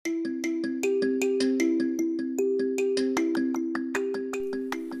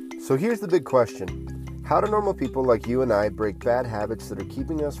So here's the big question. How do normal people like you and I break bad habits that are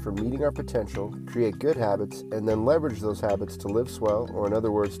keeping us from meeting our potential, create good habits, and then leverage those habits to live swell, or in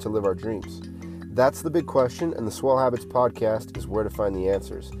other words, to live our dreams? That's the big question, and the Swell Habits Podcast is where to find the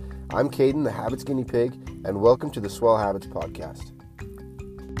answers. I'm Caden, the Habits Guinea Pig, and welcome to the Swell Habits Podcast.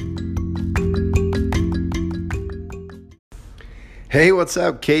 Hey, what's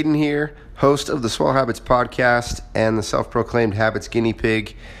up? Caden here, host of the Swell Habits Podcast and the self-proclaimed Habits Guinea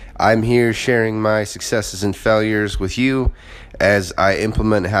Pig. I'm here sharing my successes and failures with you as I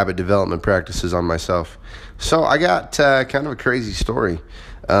implement habit development practices on myself. So I got kind of a crazy story.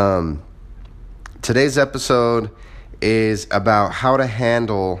 Today's episode is about how to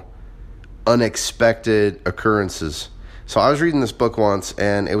handle unexpected occurrences. So I was reading this book once,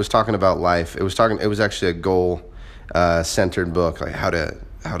 and it was talking about life. It was actually a goal centered book, like how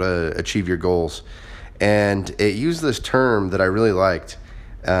to achieve your goals. And it used this term that I really liked,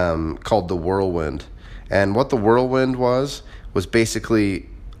 called the whirlwind. And what the whirlwind was basically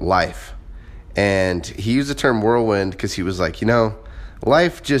life. And he used the term whirlwind because he was like,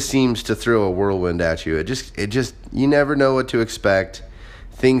 life just seems to throw a whirlwind at you. It just you never know what to expect.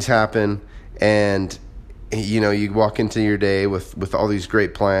 Things happen, and you walk into your day with all these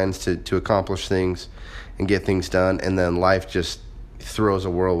great plans to accomplish things and get things done, and then life just throws a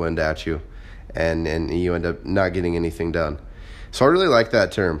whirlwind at you, and you end up not getting anything done. So I really like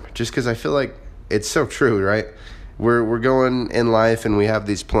that term, just because I feel like it's so true, right? We're going in life, and we have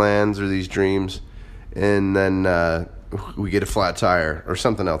these plans or these dreams, and then we get a flat tire or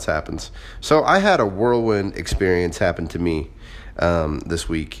something else happens. So I had a whirlwind experience happen to me this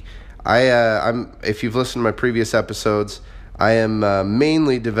week. If you've listened to my previous episodes, I am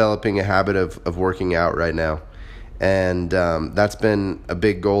mainly developing a habit of working out right now, and that's been a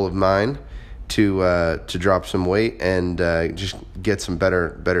big goal of mine to drop some weight and just get some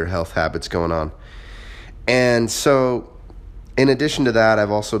better health habits going on. And so, in addition to that,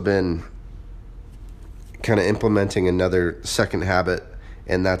 I've also been kind of implementing another second habit,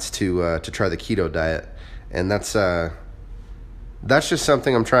 and that's to try the keto diet, and that's just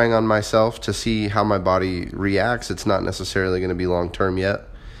something I'm trying on myself to see how my body reacts. It's not necessarily going to be long term yet,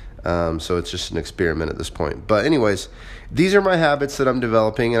 so it's just an experiment at this point. But anyways, these are my habits that I'm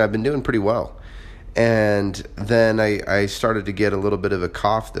developing, and I've been doing pretty well. And then I started to get a little bit of a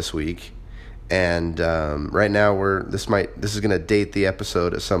cough this week, and right now this is going to date the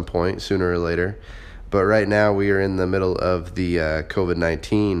episode at some point sooner or later. But right now we are in the middle of the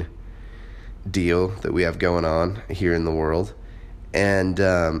COVID-19 deal that we have going on here in the world. And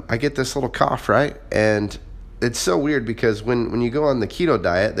I get this little cough, right? And it's so weird because when you go on the keto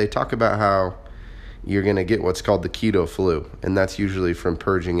diet, they talk about how you're going to get what's called the keto flu. And that's usually from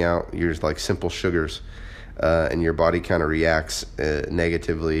purging out your simple sugars. And your body kind of reacts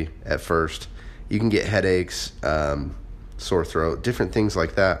negatively at first. You can get headaches, sore throat, different things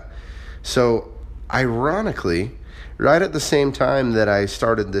like that. So ironically, right at the same time that I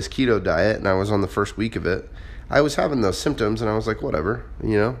started this keto diet and I was on the first week of it, I was having those symptoms, and I was like, whatever,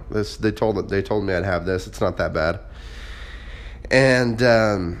 they told me I'd have this. It's not that bad. And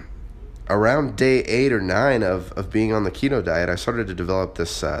around day 8 or 9 of being on the keto diet, I started to develop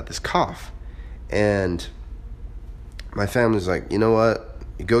this cough. And my family's like, you know what?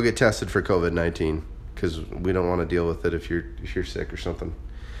 Go get tested for COVID-19 because we don't want to deal with it if you're sick or something.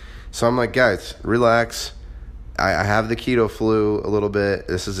 So I'm like, guys, relax. I have the keto flu a little bit.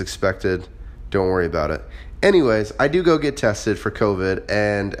 This is expected. Don't worry about it. Anyways, I do go get tested for COVID,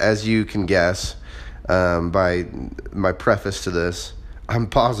 and as you can guess by my preface to this, I'm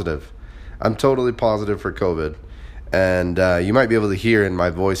positive. I'm totally positive for COVID, and you might be able to hear in my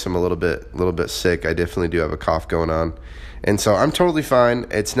voice I'm a little bit sick. I definitely do have a cough going on, and so I'm totally fine.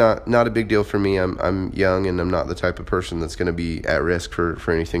 It's not a big deal for me. I'm young, and I'm not the type of person that's going to be at risk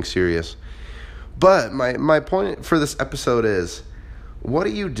for anything serious. But my point for this episode is, what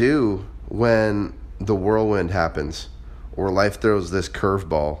do you do when the whirlwind happens or life throws this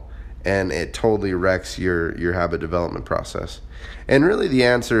curveball and it totally wrecks your habit development process? And really the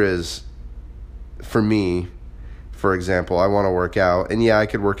answer is, for me, for example, I want to work out, and yeah, I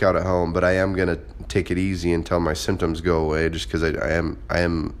could work out at home, but I am going to take it easy until my symptoms go away, just because I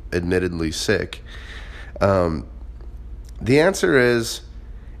am admittedly sick. The answer is,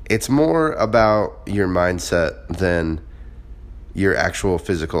 it's more about your mindset than your actual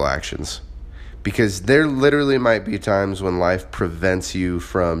physical actions. Because there literally might be times when life prevents you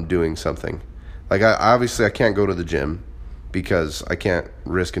from doing something. Like, I can't go to the gym because I can't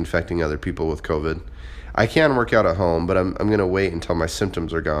risk infecting other people with COVID. I can work out at home, but I'm going to wait until my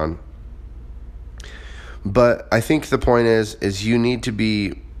symptoms are gone. But I think the point is you need to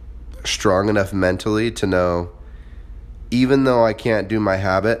be strong enough mentally to know, even though I can't do my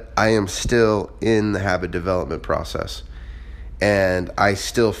habit, I am still in the habit development process. And I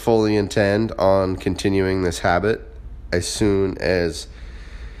still fully intend on continuing this habit as soon as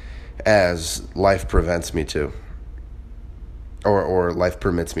life prevents me to. Or life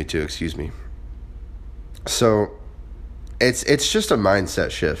permits me to, excuse me. So it's just a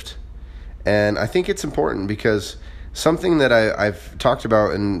mindset shift. And I think it's important because something that I've talked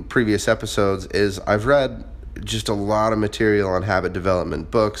about in previous episodes is I've read just a lot of material on habit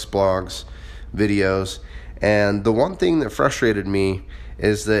development, books, blogs, videos. And the one thing that frustrated me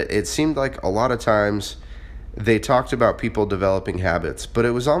is that it seemed like a lot of times they talked about people developing habits, but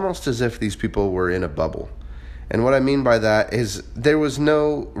it was almost as if these people were in a bubble. And what I mean by that is there was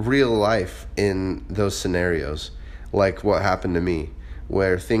no real life in those scenarios, like what happened to me,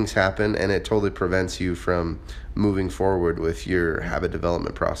 where things happen and it totally prevents you from moving forward with your habit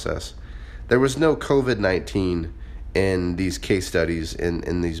development process. There was no COVID-19 in these case studies,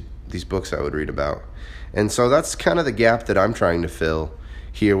 in these books I would read about. And so that's kind of the gap that I'm trying to fill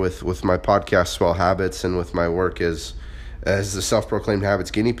here with my podcast, Swell Habits, and with my work as the self-proclaimed habits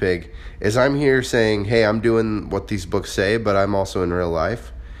guinea pig, is I'm here saying, hey, I'm doing what these books say, but I'm also in real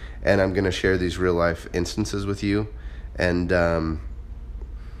life, and I'm going to share these real life instances with you, and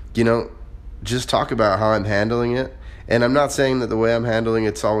just talk about how I'm handling it. And I'm not saying that the way I'm handling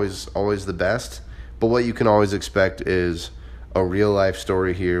it's always the best, but what you can always expect is a real life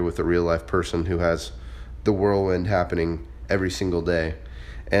story here with a real life person who has the whirlwind happening every single day.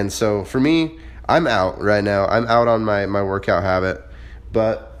 And so for me, I'm out right now. I'm out on my workout habit,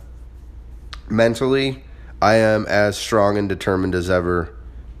 but mentally, I am as strong and determined as ever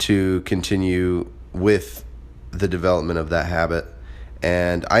to continue with the development of that habit.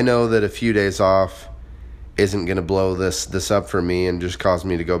 And I know that a few days off isn't going to blow this up for me and just cause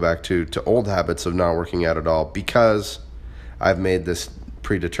me to go back to old habits of not working out at all, because I've made this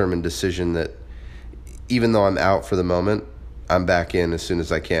predetermined decision that even though I'm out for the moment, I'm back in as soon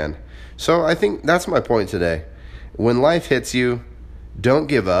as I can. So I think that's my point today. When life hits you, don't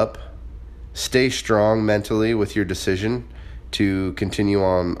give up. Stay strong mentally with your decision to continue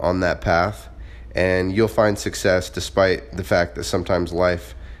on that path, and you'll find success despite the fact that sometimes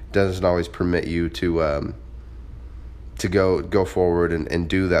life doesn't always permit you to go forward and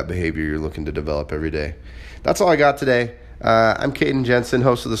do that behavior you're looking to develop every day. That's all I got today. I'm Caden Jensen,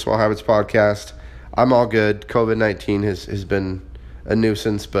 host of the Swell Habits podcast. I'm all good. COVID-19 has been a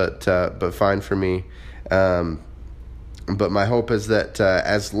nuisance, but fine for me. But my hope is that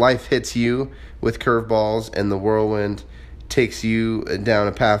as life hits you with curveballs and the whirlwind takes you down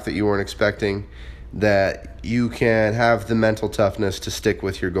a path that you weren't expecting, that you can have the mental toughness to stick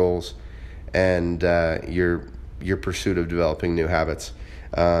with your goals and your pursuit of developing new habits.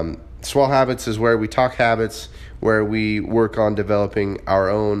 Swell Habits is where we talk habits, where we work on developing our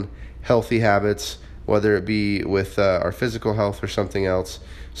own healthy habits, whether it be with our physical health or something else,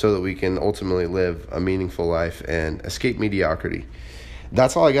 so that we can ultimately live a meaningful life and escape mediocrity.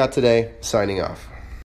 That's all I got today. Signing off.